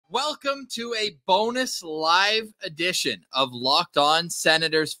Welcome to a bonus live edition of Locked On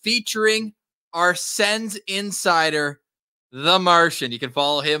Senators featuring our Sens insider, The Martian. You can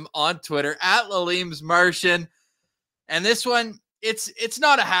follow him on Twitter at @LalimesMartian. And this one, it's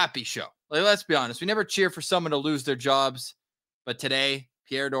not a happy show. Like, let's be honest. We never cheer for someone to lose their jobs. But today,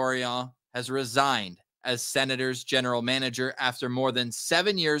 Pierre Dorion has resigned as Senators general manager after more than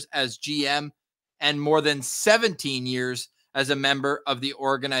 7 years as GM and more than 17 years as a member of the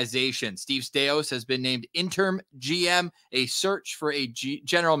organization. Steve Staios has been named interim GM. A search for a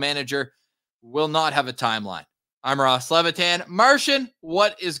general manager will not have a timeline. I'm Ross Levitan. Martian,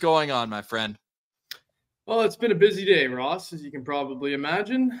 what is going on, my friend? Well, it's been a busy day, Ross, as you can probably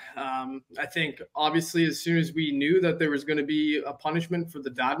imagine. I think, obviously, as soon as we knew that there was going to be a punishment for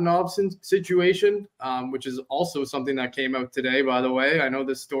the Dadonov situation, which is also something that came out today, by the way. I know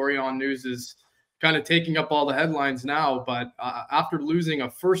this story on news is kind of taking up all the headlines now, but after losing a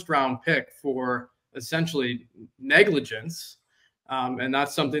first-round pick for essentially negligence, and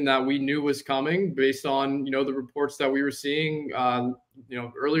that's something that we knew was coming based on, the reports that we were seeing,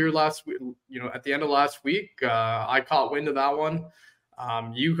 earlier last week, at the end of last week. I caught wind of that one.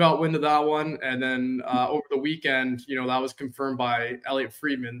 You caught wind of that one. And then over the weekend, that was confirmed by Elliot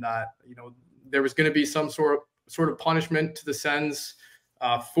Friedman that, there was going to be some sort of punishment to the Sens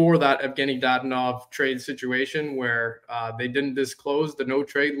for that Evgeny Dadonov trade situation where they didn't disclose the no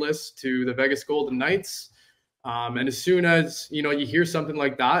trade list to the Vegas Golden Knights. And as soon as, you hear something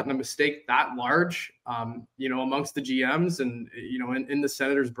like that and a mistake that large, amongst the GMs and, in the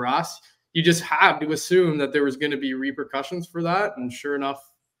Senators brass, you just have to assume that there was going to be repercussions for that. And sure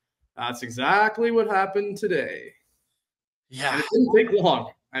enough, that's exactly what happened today. Yeah. And it didn't take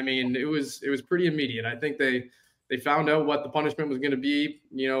long. I mean, it was pretty immediate. I think they found out what the punishment was going to be,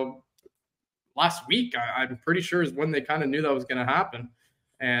 last week. I'm pretty sure is when they kind of knew that was going to happen.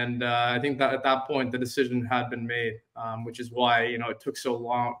 And I think that at that point, the decision had been made, which is why, it took so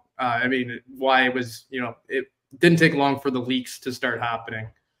long. Why it was, it didn't take long for the leaks to start happening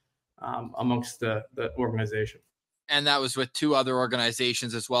amongst the organization. And that was with two other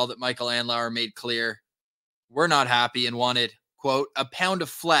organizations as well that Michael Andlauer made clear we're not happy and wanted, quote, a pound of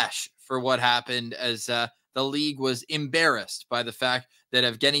flesh for what happened, as the league was embarrassed by the fact that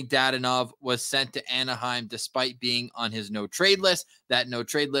Evgeny Dadonov was sent to Anaheim despite being on his no-trade list. That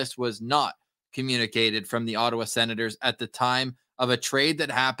no-trade list was not communicated from the Ottawa Senators at the time of a trade that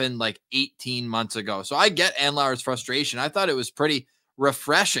happened like 18 months ago. So I get Andlauer's frustration. I thought it was pretty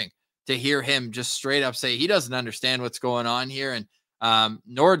refreshing to hear him just straight up say he doesn't understand what's going on here, and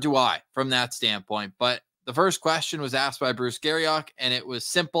nor do I from that standpoint. But the first question was asked by Bruce Garriock, and it was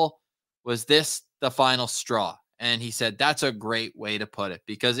simple. Was this the final straw? And he said, that's a great way to put it,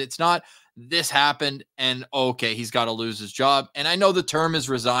 because it's not this happened and okay, he's got to lose his job. And I know the term is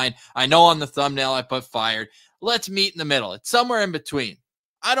resign. I know on the thumbnail I put fired. Let's meet in the middle. It's somewhere in between.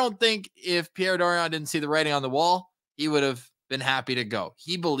 I don't think if Pierre Dorion didn't see the writing on the wall, he would have been happy to go.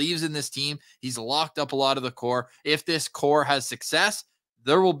 He believes in this team. He's locked up a lot of the core. If this core has success,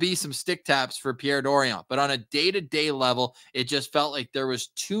 there will be some stick taps for Pierre Dorion. But on a day-to-day level, it just felt like there was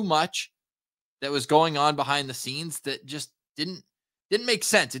too much that was going on behind the scenes that just didn't make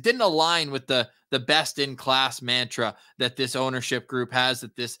sense. It didn't align with the best-in-class mantra that this ownership group has,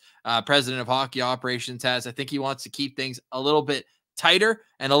 that this president of hockey operations has. I think he wants to keep things a little bit tighter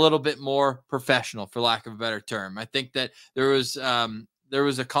and a little bit more professional, for lack of a better term. I think that there was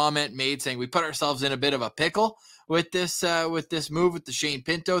a comment made saying we put ourselves in a bit of a pickle with this move with the Shane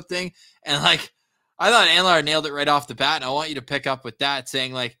Pinto thing. And like, I thought Andlauer nailed it right off the bat. And I want you to pick up with that,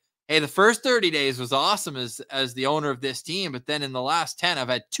 saying like, hey, the first 30 days was awesome as the owner of this team. But then in the last 10, I've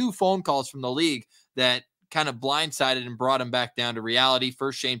had 2 phone calls from the league that kind of blindsided and brought him back down to reality.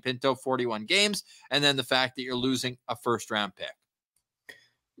 First, Shane Pinto, 41 games. And then the fact that you're losing a first-round pick.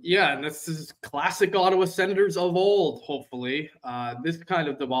 Yeah, and this is classic Ottawa Senators of old, hopefully. This kind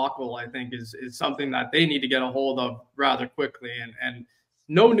of debacle, I think, is something that they need to get a hold of rather quickly. And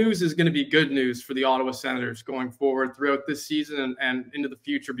no news is going to be good news for the Ottawa Senators going forward throughout this season and into the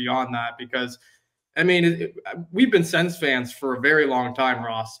future beyond that, because, I mean, we've been Sens fans for a very long time,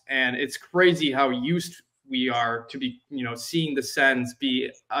 Ross, and it's crazy how used we are to be, seeing the Sens be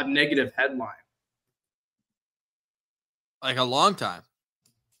a negative headline. Like a long time.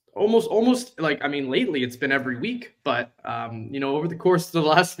 Almost like, I mean, lately it's been every week, but, over the course of the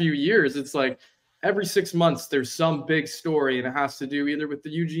last few years, it's like every 6 months there's some big story, and it has to do either with the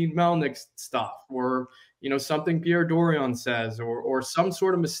Eugene Melnyk stuff or, something Pierre Dorion says or some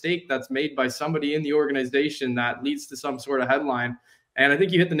sort of mistake that's made by somebody in the organization that leads to some sort of headline. And I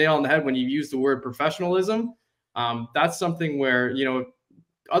think you hit the nail on the head when you use the word professionalism. That's something where,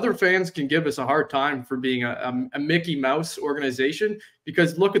 other fans can give us a hard time for being a Mickey Mouse organization,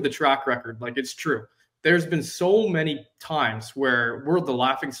 because look at the track record. Like, it's true. There's been so many times where we're the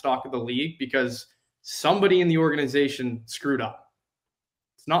laughing stock of the league because somebody in the organization screwed up.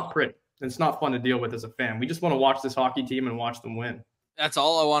 It's not pretty. It's not fun to deal with as a fan. We just want to watch this hockey team and watch them win. That's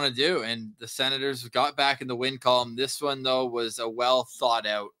all I want to do. And the Senators got back in the win column. This one, though, was a well thought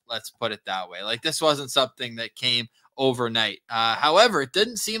out, let's put it that way. Like, this wasn't something that came overnight. However, it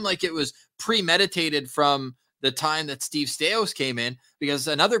didn't seem like it was premeditated from the time that Steve Staios came in, because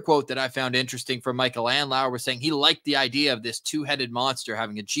another quote that I found interesting from Michael Andlauer was saying he liked the idea of this two-headed monster,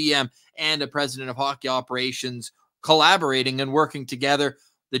 having a GM and a president of hockey operations collaborating and working together.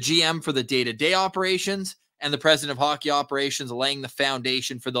 The GM for the day-to-day operations and the president of hockey operations laying the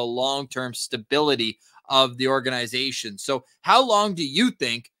foundation for the long-term stability of the organization. So how long do you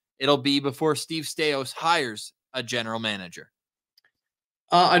think it'll be before Steve Staios hires a general manager?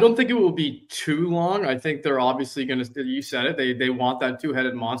 I don't think it will be too long. I think they're obviously going to, you said it, they want that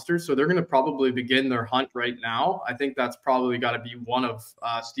two-headed monster. So they're going to probably begin their hunt right now. I think that's probably got to be one of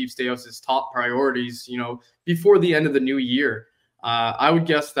Steve Staios' top priorities, before the end of the new year. I would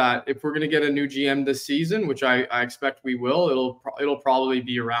guess that if we're going to get a new GM this season, which I expect we will, it'll probably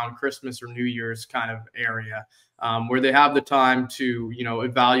be around Christmas or New Year's kind of area, where they have the time to,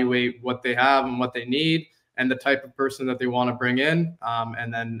 evaluate what they have and what they need and the type of person that they want to bring in.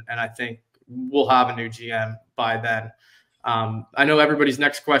 And I think we'll have a new GM by then. I know everybody's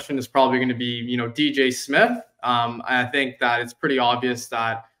next question is probably going to be, DJ Smith. I think that it's pretty obvious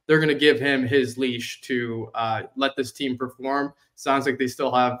that they're going to give him his leash to let this team perform. Sounds like they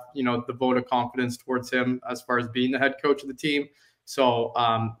still have, the vote of confidence towards him as far as being the head coach of the team. So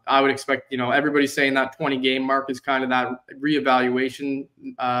I would expect, everybody's saying that 20-game mark is kind of that reevaluation,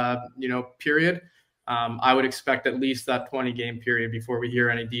 period. I would expect at least that 20-game period before we hear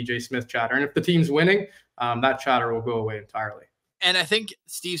any DJ Smith chatter. And if the team's winning, that chatter will go away entirely. And I think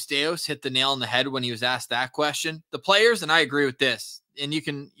Steve Staios hit the nail on the head when he was asked that question. The players, and I agree with this, and you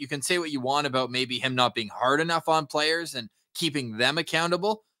can say what you want about maybe him not being hard enough on players and keeping them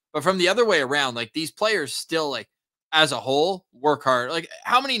accountable. But from the other way around, like, these players still, like, as a whole, work hard. Like,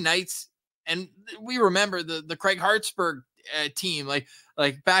 how many nights, and we remember the Craig Hartsburg team, like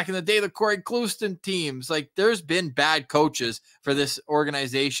back in the day, the Corey Clouston teams, like, there's been bad coaches for this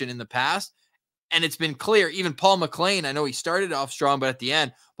organization in the past. And it's been clear, even Paul McLean, I know he started off strong, but at the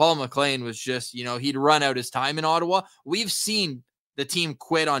end, Paul McLean was just, he'd run out his time in Ottawa. We've seen the team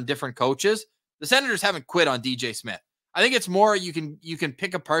quit on different coaches. The Senators haven't quit on DJ Smith. I think it's more you can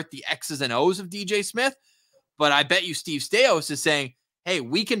pick apart the X's and O's of DJ Smith, but I bet you Steve Staios is saying, hey,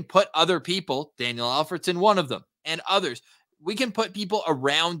 we can put other people, Daniel Alfredson, one of them, and others. We can put people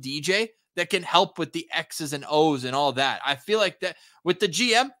around DJ that can help with the X's and O's and all that. I feel like that with the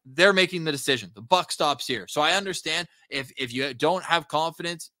GM, they're making the decision. The buck stops here. So I understand if you don't have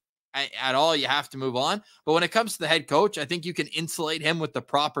confidence at all, you have to move on. But when it comes to the head coach, I think you can insulate him with the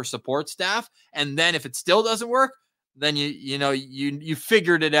proper support staff. And then if it still doesn't work, then you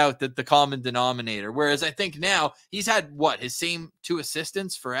figured it out, that the common denominator. Whereas I think now he's had his same two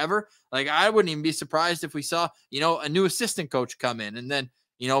assistants forever. Like, I wouldn't even be surprised if we saw, a new assistant coach come in and then,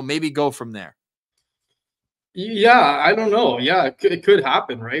 maybe go from there. Yeah, I don't know. Yeah, it could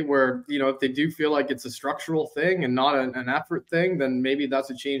happen, right? Where, if they do feel like it's a structural thing and not an effort thing, then maybe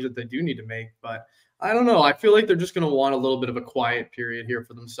that's a change that they do need to make. But I don't know. I feel like they're just going to want a little bit of a quiet period here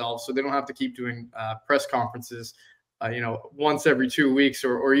for themselves, so they don't have to keep doing press conferences, once every 2 weeks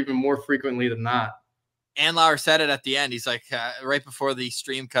or even more frequently than that. Andlauer said it at the end. He's like, right before the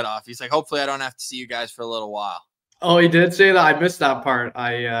stream cut off, he's like, hopefully I don't have to see you guys for a little while. Oh, he did say that? I missed that part.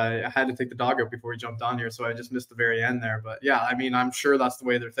 I had to take the dog out before he jumped on here, so I just missed the very end there. But yeah, I mean, I'm sure that's the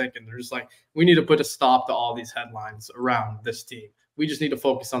way they're thinking. They're just like, we need to put a stop to all these headlines around this team. We just need to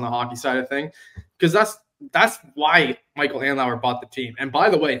focus on the hockey side of things, because that's why Michael Andlauer bought the team. And by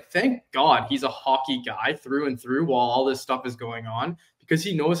the way, thank God he's a hockey guy through and through while all this stuff is going on, because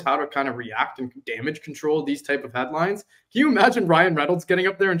he knows how to kind of react and damage control these type of headlines. Can you imagine Ryan Reynolds getting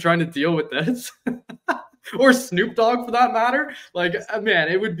up there and trying to deal with this? Or Snoop Dogg, for that matter? Like, man,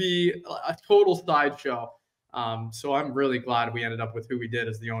 it would be a total sideshow. So I'm really glad we ended up with who we did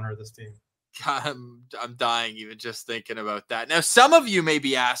as the owner of this team. I'm dying even just thinking about that. Now, some of you may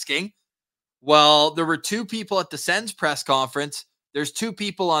be asking, well, there were two people at the Sens press conference. There's two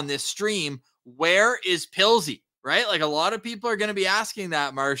people on this stream. Where is Pilsy? Right? Like, a lot of people are going to be asking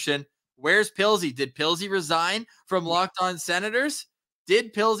that, Martian. Where's Pilsy? Did Pilsy resign from Locked On Senators?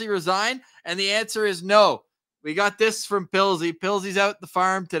 Did Pilsy resign? And the answer is no. We got this from Pilsy. Pilsy's out the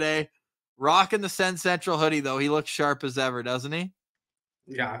farm today, rocking the Sens Central hoodie, though. He looks sharp as ever, doesn't he?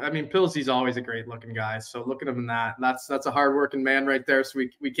 Yeah, I mean, Pilsey's always a great looking guy. So look at him in that. That's a hard working man right there. So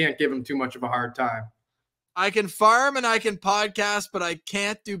we can't give him too much of a hard time. I can farm and I can podcast, but I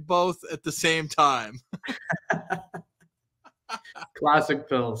can't do both at the same time. Classic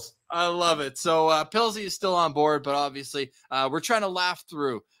Pils. I love it. So Pilsey is still on board, but obviously we're trying to laugh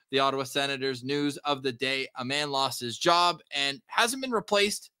through the Ottawa Senators news of the day. A man lost his job and hasn't been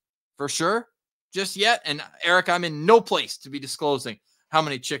replaced for sure just yet. And Eric, I'm in no place to be disclosing how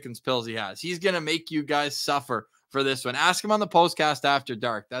many chickens Pilsey has. He's going to make you guys suffer for this one. Ask him on the postcast after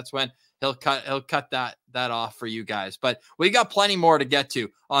dark. That's when he'll cut that off for you guys. But we got plenty more to get to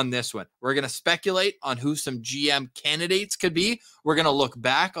on this one. We're going to speculate on who some GM candidates could be. We're going to look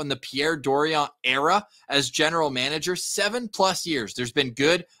back on the Pierre Dorion era as general manager, 7+ years. There's been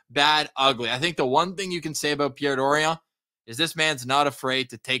good, bad, ugly. I think the one thing you can say about Pierre Dorion is this man's not afraid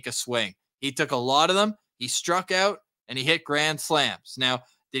to take a swing. He took a lot of them. He struck out and he hit grand slams. Now,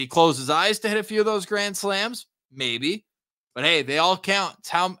 did he close his eyes to hit a few of those grand slams? Maybe. But hey, they all count.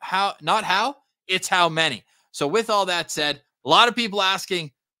 It's not how, it's how many. So with all that said, a lot of people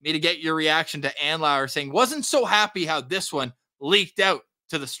asking me to get your reaction to Andlauer saying, wasn't so happy how this one leaked out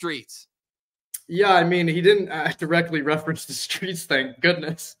to the streets. Yeah, I mean, he didn't directly reference the streets, thank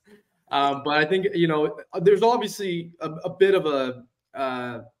goodness. But I think, there's obviously a bit of a,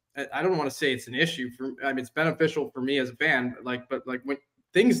 I don't want to say it's an issue it's beneficial for me as a fan, but when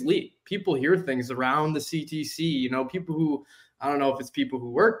things leak, people hear things around the CTC, people who, I don't know if it's people who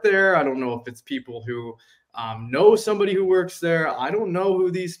work there. I don't know if it's people who know somebody who works there. I don't know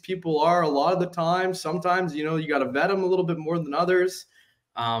who these people are a lot of the time. Sometimes, you got to vet them a little bit more than others.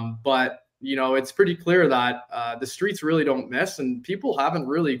 But it's pretty clear that the streets really don't miss, and people haven't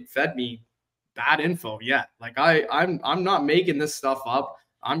really fed me bad info yet. Like I'm not making this stuff up.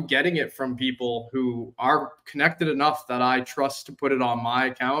 I'm getting it from people who are connected enough that I trust to put it on my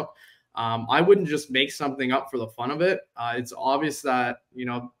account. I wouldn't just make something up for the fun of it. It's obvious that,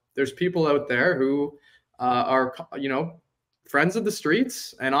 there's people out there who are, friends of the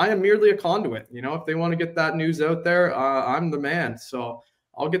streets, and I am merely a conduit. If they want to get that news out there, I'm the man. So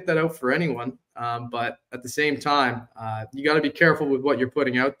I'll get that out for anyone. But at the same time, you got to be careful with what you're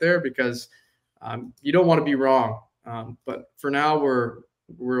putting out there, because you don't want to be wrong. But for now,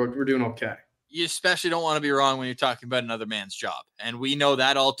 we're doing okay. You especially don't want to be wrong when you're talking about another man's job. And we know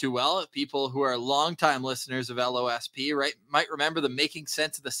that all too well. People who are longtime listeners of LOSP, right, might remember the Making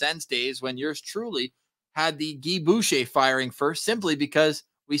Sense of the Sens days when yours truly had the Guy Boucher firing first, simply because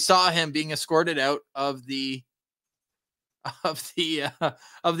we saw him being escorted out of the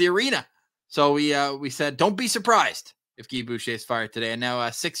arena. So we said, don't be surprised if Guy Boucher is fired today. And now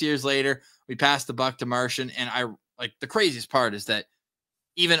 6 years later, we passed the buck to Martian. And the craziest part is that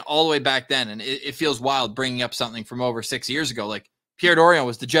even all the way back then, and it feels wild bringing up something from over 6 years ago, like Pierre Dorion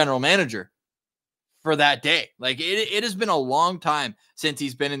was the general manager for that day. Like it has been a long time since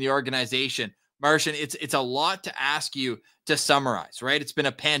he's been in the organization. Martian, it's a lot to ask you to summarize, right? It's been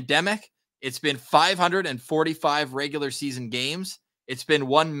a pandemic. It's been 545 regular season games. It's been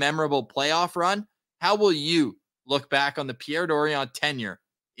one memorable playoff run. How will you look back on the Pierre Dorion tenure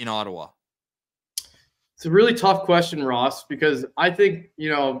in Ottawa? It's a really tough question, Ross, because I think,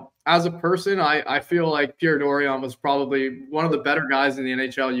 as a person, I feel like Pierre Dorion was probably one of the better guys in the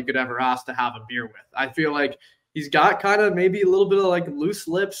NHL you could ever ask to have a beer with. I feel like he's got kind of maybe a little bit of like loose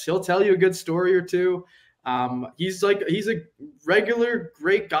lips. He'll tell you a good story or two. He's a regular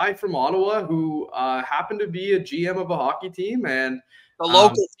great guy from Ottawa who happened to be a GM of a hockey team, and the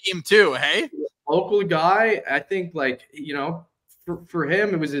local team too. Hey, local guy. I think for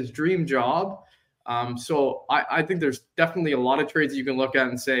him, it was his dream job. So I think there's definitely a lot of trades you can look at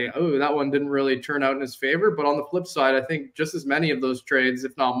and say, oh, that one didn't really turn out in his favor. But on the flip side, I think just as many of those trades,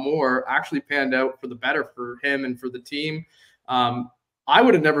 if not more, actually panned out for the better for him and for the team. I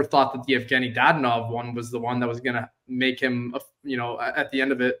would have never thought that the Evgeny Dadonov one was the one that was going to make him, at the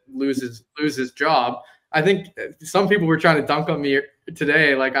end of it, lose his job. I think some people were trying to dunk on me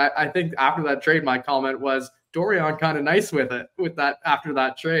today. Like, I think after that trade, my comment was Dorion kind of nice with that after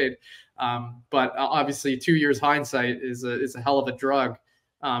that trade. But obviously 2 years hindsight is a hell of a drug.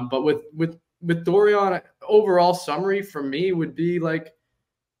 But with Dorion, overall summary from me would be like,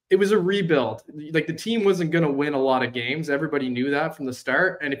 it was a rebuild. Like, the team wasn't going to win a lot of games. Everybody knew that from the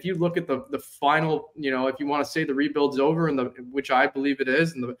start. And if you look at the final, if you want to say the rebuild's over, which I believe it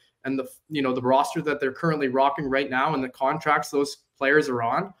is, and the roster that they're currently rocking right now and the contracts those players are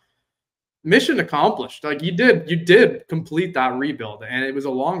on, mission accomplished. Like, you did complete that rebuild, and it was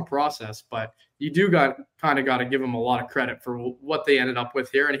a long process, but you do got to give him a lot of credit for what they ended up with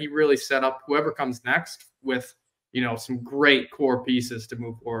here. And he really set up whoever comes next with some great core pieces to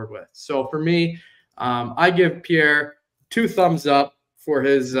move forward with. So for me, I give Pierre 2 thumbs up for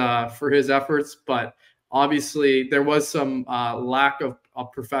his efforts, but obviously there was some lack of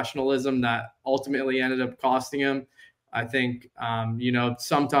professionalism that ultimately ended up costing him. I think,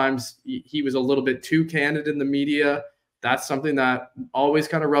 sometimes he was a little bit too candid in the media. That's something that always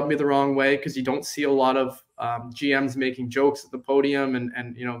kind of rubbed me the wrong way, because you don't see a lot of GMs making jokes at the podium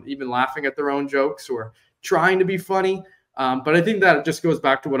and even laughing at their own jokes or trying to be funny. But I think that just goes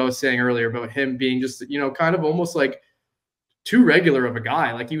back to what I was saying earlier about him being just, kind of almost like too regular of a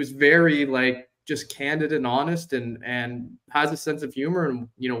guy. Like, he was very just candid and honest and has a sense of humor and,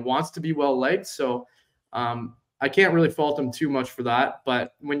 wants to be well liked. So I can't really fault him too much for that.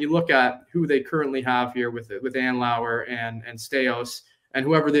 But when you look at who they currently have here with Andlauer and Staios and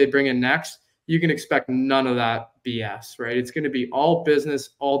whoever they bring in next, you can expect none of that BS, right? It's going to be all business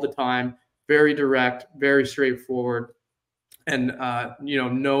all the time, very direct, very straightforward, and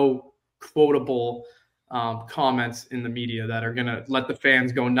no quotable comments in the media that are going to let the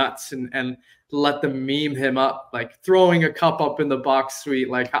fans go nuts and let them meme him up, like throwing a cup up in the box suite.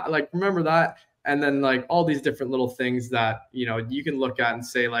 Like remember that? And then all these different little things that, you can look at and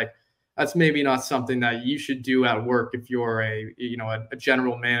say, that's maybe not something that you should do at work if you're a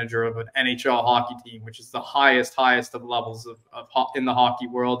general manager of an NHL hockey team, which is the highest of levels of in the hockey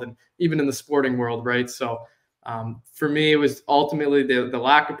world and even in the sporting world, right? So for me, it was ultimately the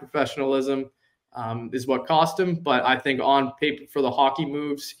lack of professionalism is what cost him. But I think on paper for the hockey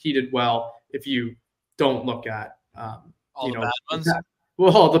moves, he did well. If you don't look at all the bad ones.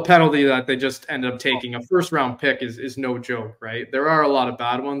 Well, the penalty that they just ended up taking, a first-round pick, is no joke, right? There are a lot of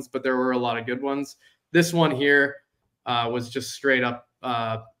bad ones, but there were a lot of good ones. This one here was just straight up,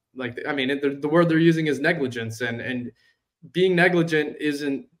 the word they're using is negligence, and being negligent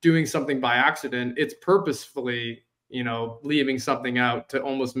isn't doing something by accident. It's purposefully, leaving something out to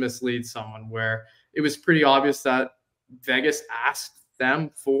almost mislead someone, where it was pretty obvious that Vegas asked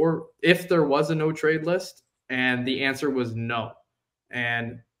them for if there was a no-trade list, and the answer was no.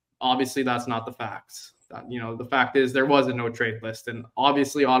 And obviously that's not the facts. The fact is there was a no trade list, and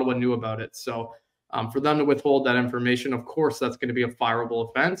obviously Ottawa knew about it. So for them to withhold that information, of course, that's going to be a fireable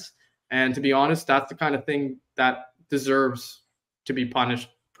offense. And to be honest, that's the kind of thing that deserves to be punished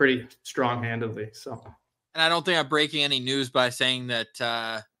pretty strong-handedly. So, and I don't think I'm breaking any news by saying that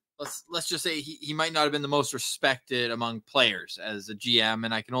let's just say he might not have been the most respected among players as a GM.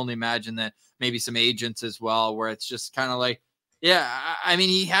 And I can only imagine that maybe some agents as well, where it's just kind of like, yeah, I mean,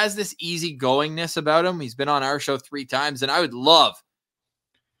 he has this easygoingness about him. He's been on our show 3 times, and I would love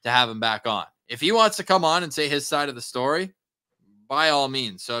to have him back on. If he wants to come on and say his side of the story, by all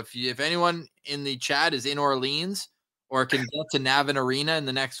means. So if anyone in the chat is in Orleans or can get to Navin Arena in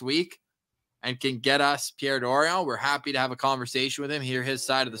the next week and can get us Pierre Dorion, we're happy to have a conversation with him, hear his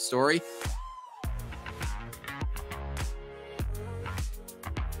side of the story.